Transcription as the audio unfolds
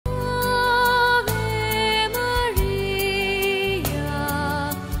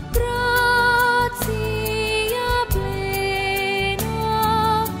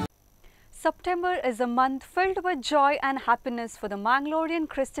September is a month filled with joy and happiness for the Mangalorean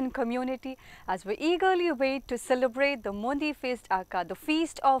Christian community as we eagerly wait to celebrate the Mundi Feast Aka, the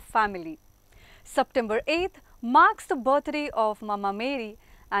Feast of Family. September 8th marks the birthday of Mama Mary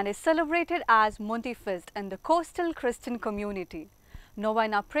and is celebrated as Mundi Feast in the coastal Christian community.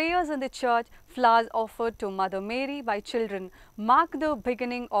 Novena prayers in the church, flowers offered to Mother Mary by children mark the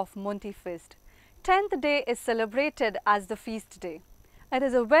beginning of Mundi Feast. 10th day is celebrated as the feast day. It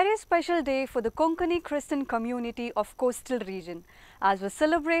is a very special day for the Konkani Christian community of coastal region as we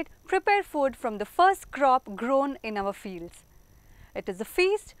celebrate prepared food from the first crop grown in our fields. It is a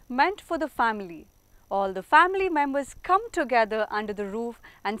feast meant for the family. All the family members come together under the roof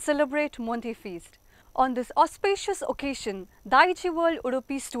and celebrate Mundi Feast. On this auspicious occasion, Daijiworld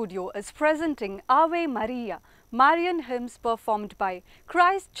Udupi studio is presenting Ave Maria, Marian hymns performed by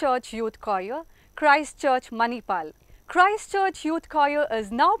Christ Church Youth Choir, Christ Church Manipal. Christ Church Youth Choir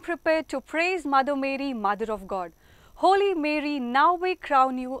is now prepared to praise Mother Mary, Mother of God. Holy Mary, now we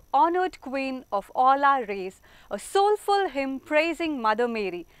crown you, honored Queen of all our race, a soulful hymn praising Mother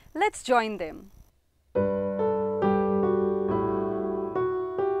Mary. Let's join them.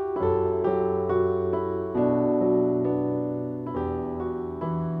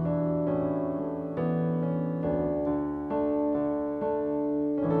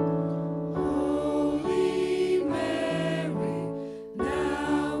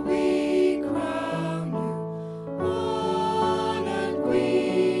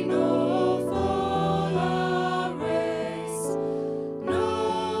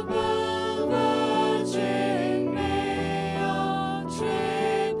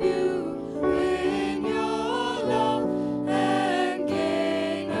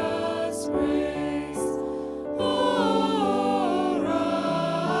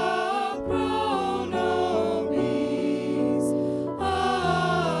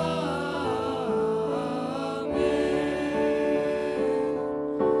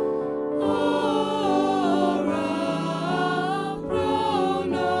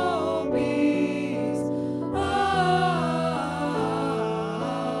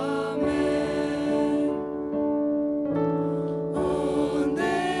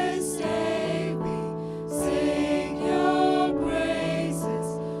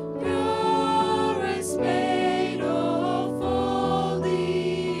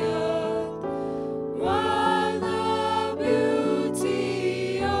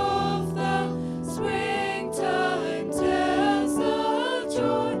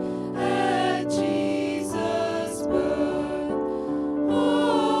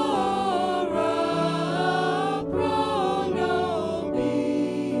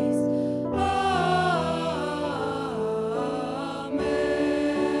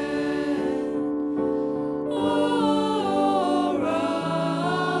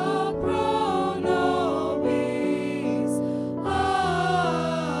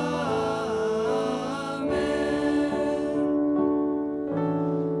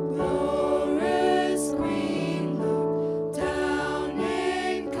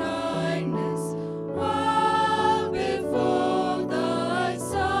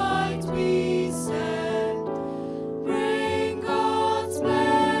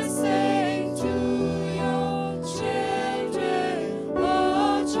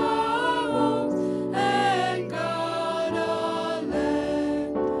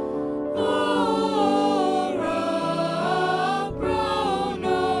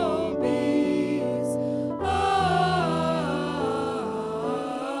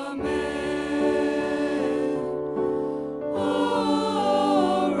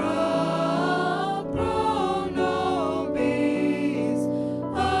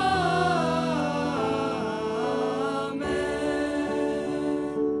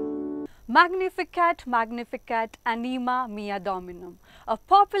 Magnificat, Magnificat, Anima Mea Dominum, a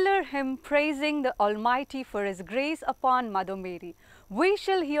popular hymn praising the Almighty for His grace upon Mother Mary. We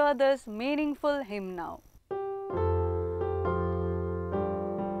shall hear this meaningful hymn now.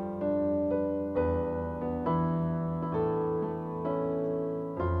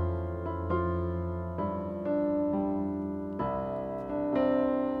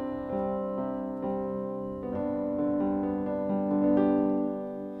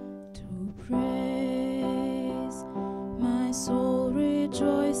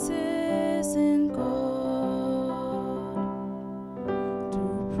 Rejoices in God,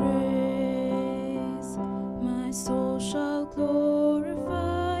 to praise my soul shall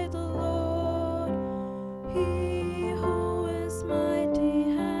glorify the Lord. He who is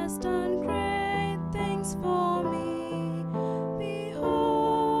mighty has done great things for me.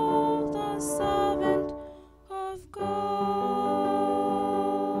 Behold the servant of God.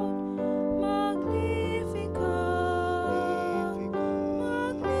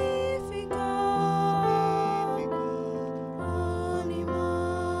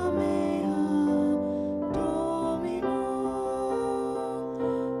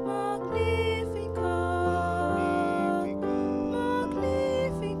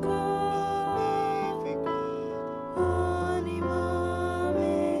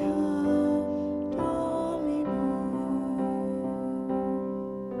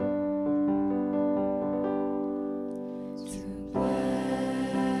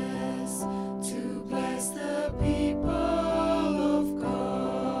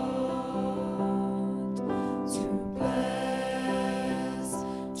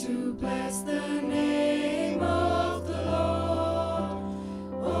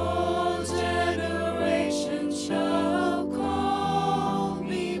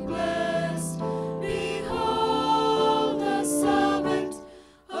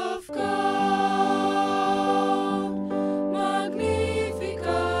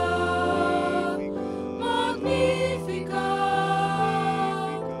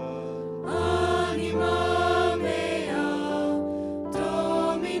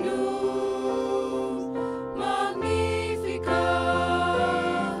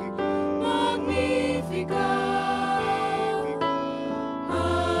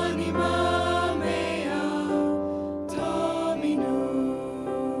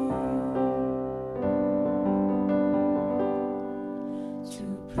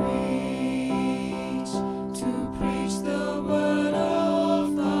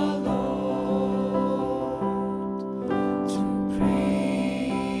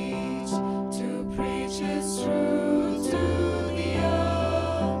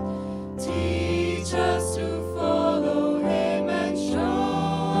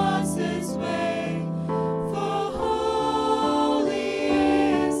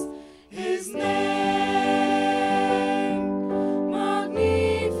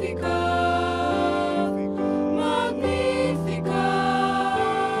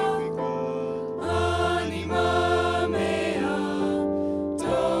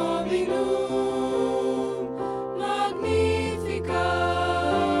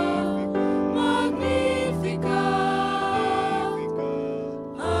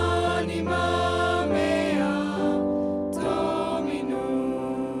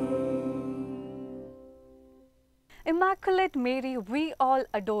 Immaculate Mary, we all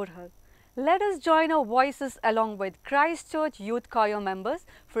adore her. Let us join our voices along with Christ Church Youth Choir members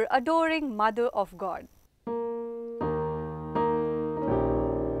for adoring Mother of God.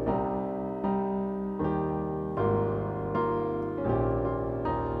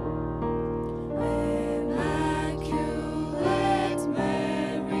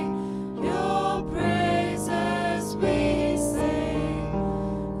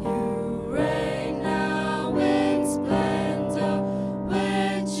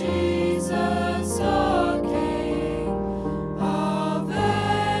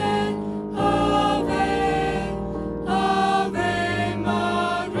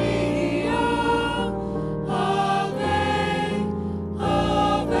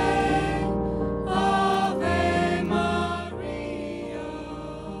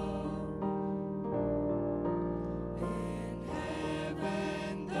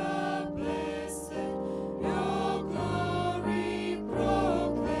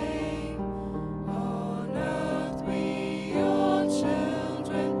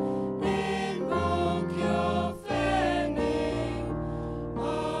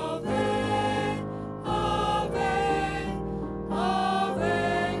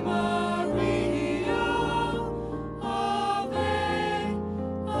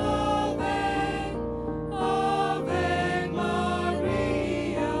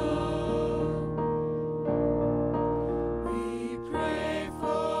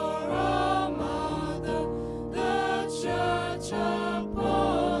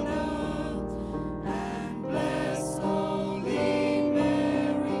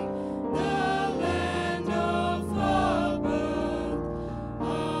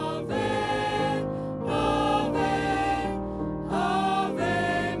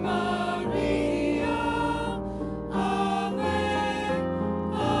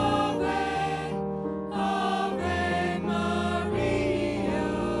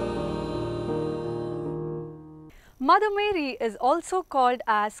 Mother Mary is also called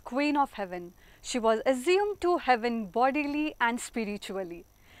as Queen of Heaven. She was assumed to heaven bodily and spiritually.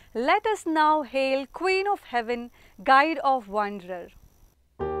 Let us now hail Queen of Heaven, Guide of Wanderer.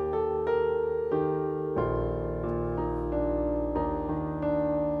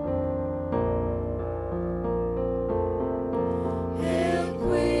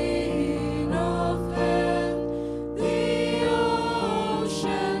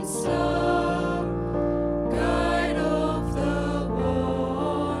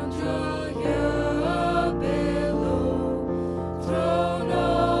 Throne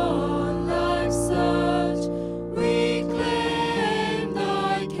on life's surge, we claim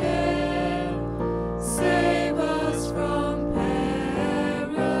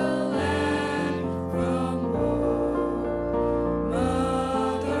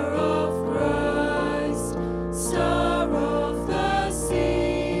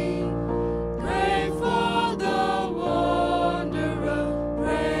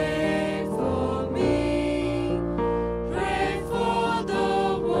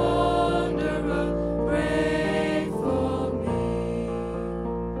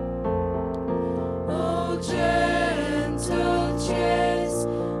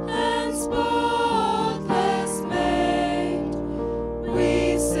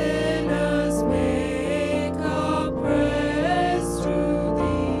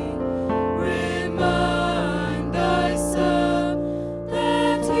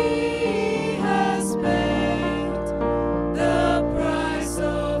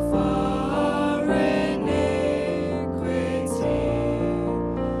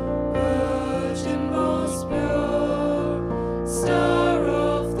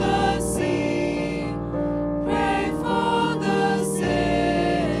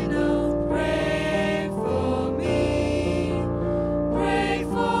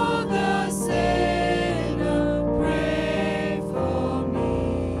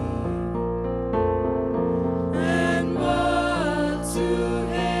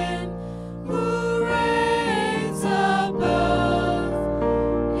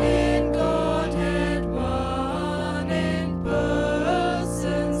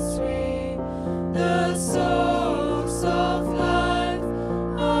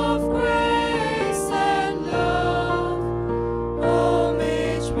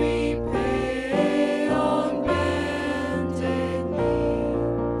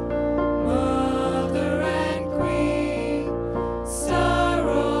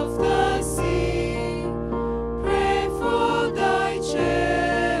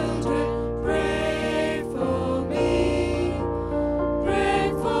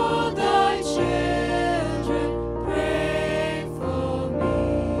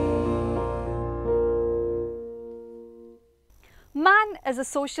is a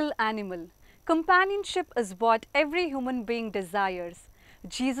social animal. Companionship is what every human being desires.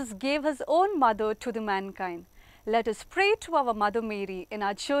 Jesus gave his own mother to the mankind. Let us pray to our Mother Mary in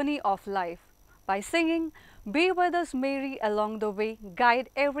our journey of life by singing, "Be with us, Mary, along the way, guide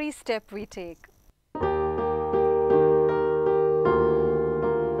every step we take."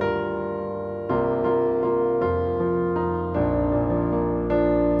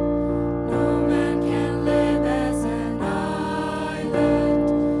 No man can live as an island,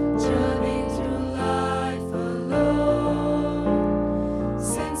 journeying through life alone.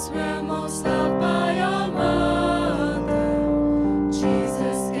 Since we're most loved by our Mother,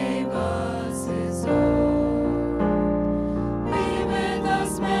 Jesus gave us His own. Be with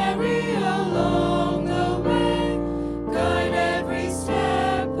us, Mary, along the way, guide every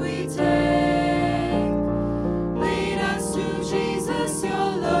step we take. Lead us to Jesus, your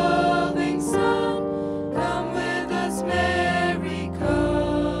loving Son. Come with us, Mary,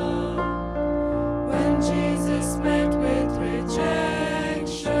 come. When Jesus met with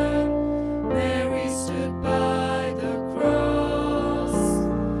rejection, Mary stood by the cross.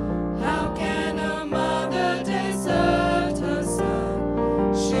 How can a mother desert her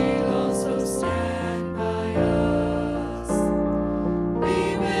son? She'll also stand by us. Be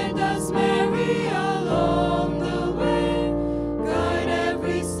with us, Mary, along the way, guide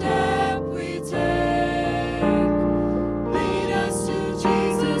every step we take. Lead us to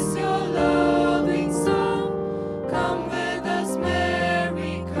Jesus, your loving Son. Come with us,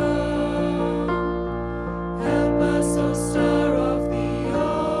 Mary, come. Help us, O star of the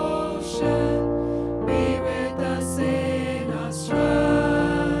ocean, be with us in our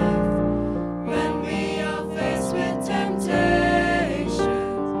strife. When we are faced with temptation,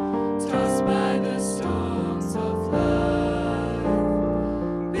 tossed by the storms of life.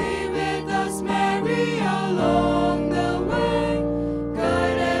 Be with us, Mary, along the way,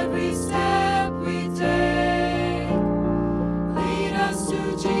 guide every step we take. Lead us to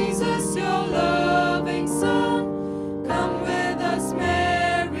Jesus, your loving Son. Come with us,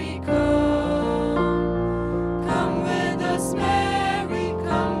 Mary, come. Come with us, Mary,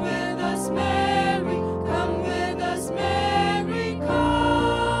 come with us, Mary, come with us, Mary,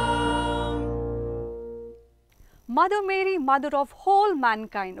 come. Mother Mary, Mother of whole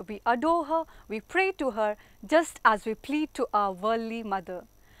mankind, we adore her, we pray to her, just as we plead to our worldly mother.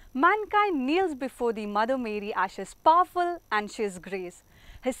 Mankind kneels before the Mother Mary as she is powerful and she is grace.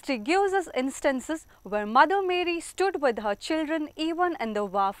 History gives us instances where Mother Mary stood with her children even in the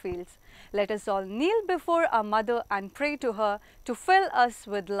war fields. Let us all kneel before our mother and pray to her to fill us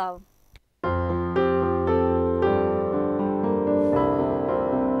with love.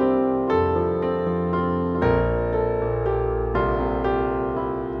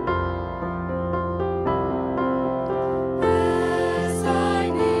 As I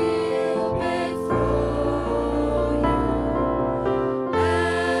kneel before you,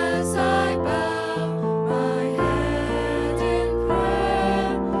 as I bow my head in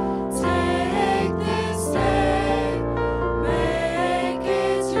prayer, take this day, make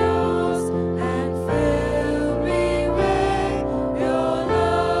it yours.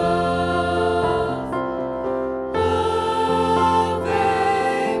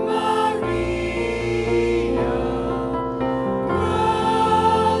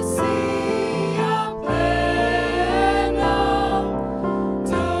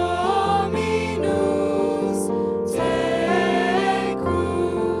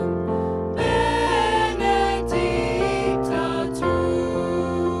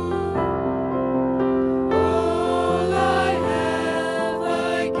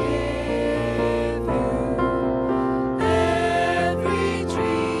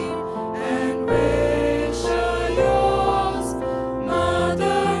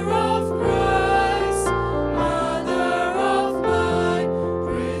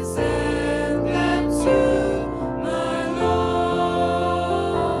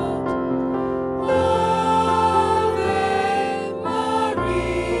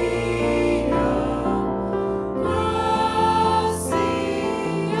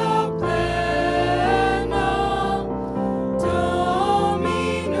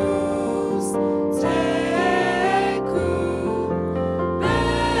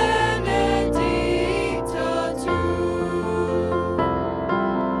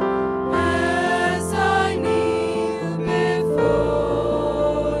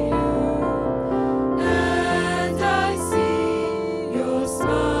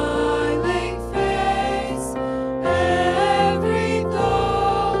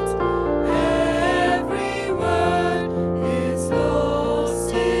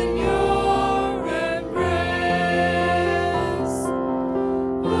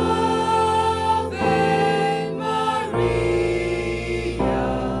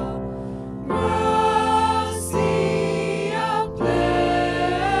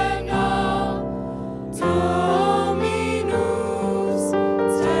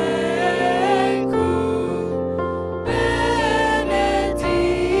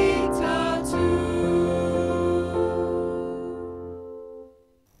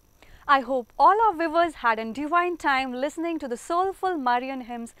 I hope all our viewers had a divine time listening to the soulful Marian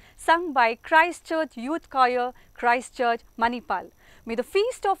hymns sung by Christchurch Youth Choir, Christchurch, Manipal. May the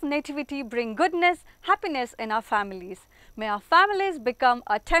Feast of Nativity bring goodness, happiness in our families. May our families become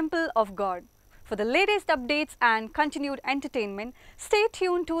a temple of God. For the latest updates and continued entertainment, stay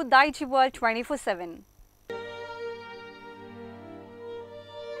tuned to Daijiworld 24/7.